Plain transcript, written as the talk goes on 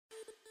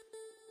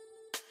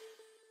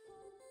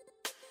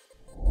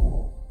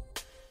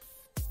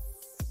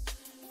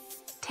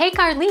Take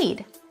our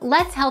lead.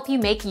 Let's help you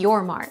make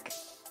your mark.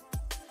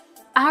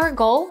 Our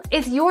goal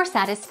is your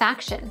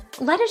satisfaction.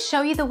 Let us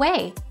show you the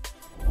way.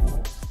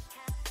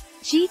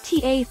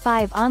 GTA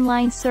 5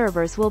 online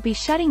servers will be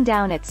shutting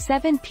down at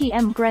 7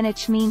 p.m.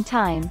 Greenwich Mean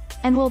Time,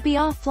 and will be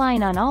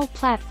offline on all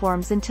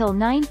platforms until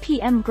 9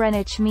 p.m.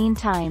 Greenwich Mean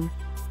Time.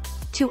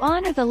 To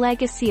honor the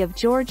legacy of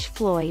George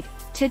Floyd,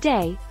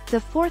 today,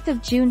 the 4th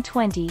of June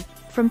 20,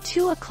 from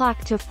 2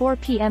 o'clock to 4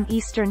 p.m.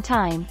 Eastern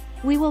Time,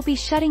 we will be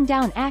shutting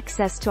down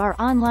access to our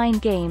online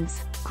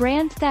games,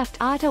 Grand Theft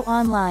Auto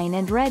Online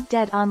and Red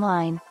Dead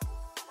Online.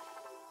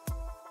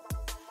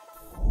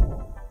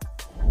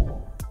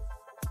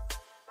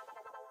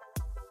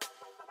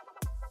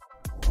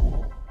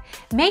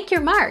 Make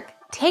your mark.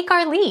 Take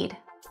our lead.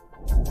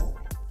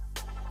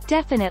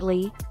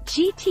 Definitely,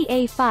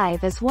 GTA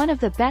 5 is one of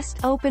the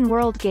best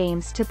open-world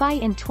games to buy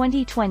in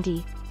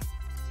 2020.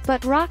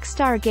 But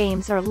Rockstar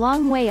Games are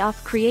long way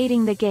off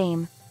creating the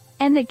game,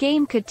 and the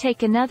game could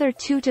take another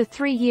 2 to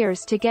 3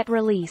 years to get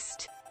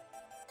released.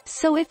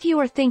 So if you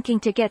are thinking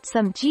to get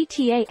some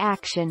GTA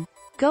action,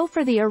 go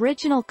for the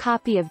original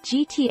copy of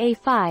GTA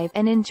 5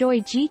 and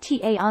enjoy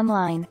GTA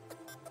Online.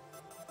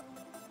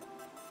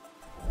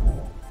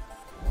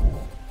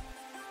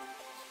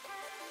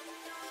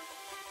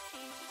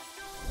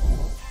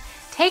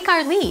 Take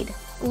our lead.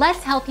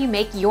 Let's help you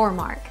make your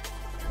mark.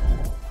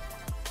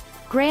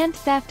 Grand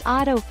Theft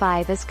Auto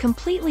 5 is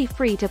completely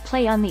free to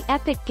play on the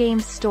Epic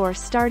Games Store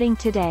starting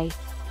today.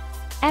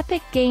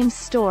 Epic Games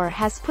Store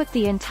has put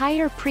the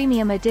entire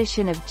premium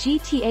edition of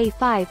GTA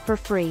 5 for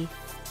free.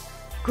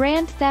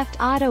 Grand Theft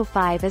Auto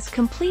 5 is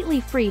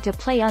completely free to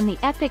play on the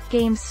Epic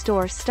Games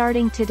Store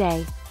starting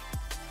today.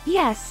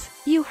 Yes,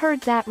 you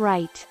heard that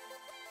right.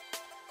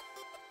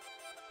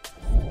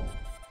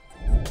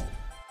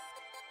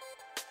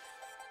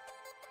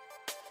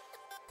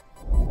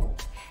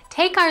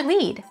 Take our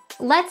lead.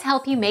 Let's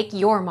help you make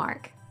your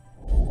mark.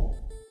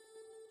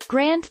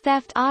 Grand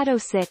Theft Auto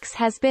 6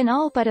 has been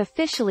all but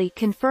officially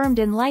confirmed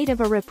in light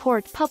of a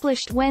report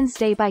published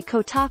Wednesday by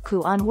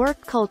Kotaku on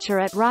work culture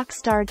at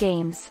Rockstar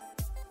Games.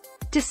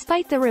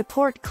 Despite the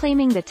report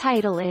claiming the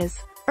title is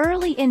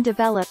early in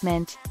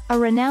development, a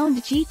renowned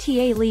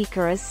GTA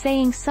leaker is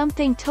saying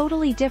something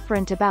totally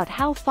different about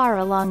how far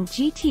along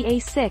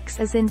GTA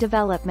 6 is in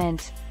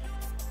development.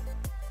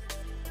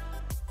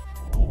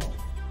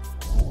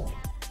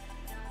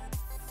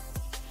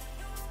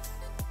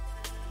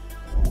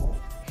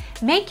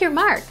 Make your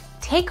mark.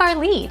 Take our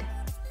lead.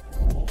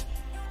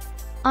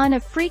 On a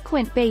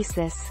frequent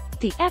basis,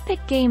 the Epic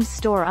Games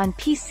Store on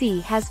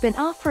PC has been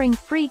offering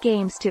free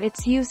games to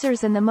its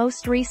users, and the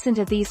most recent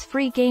of these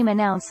free game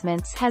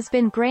announcements has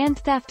been Grand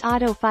Theft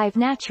Auto 5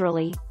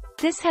 naturally.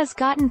 This has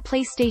gotten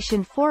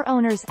PlayStation 4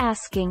 owners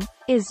asking,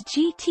 is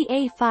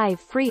GTA 5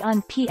 free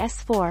on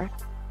PS4?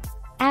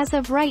 As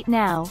of right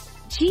now,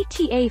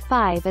 GTA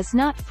 5 is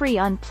not free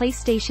on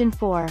PlayStation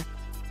 4.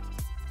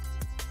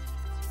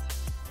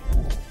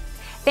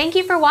 Thank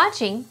you for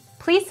watching.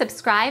 Please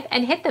subscribe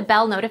and hit the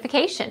bell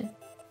notification.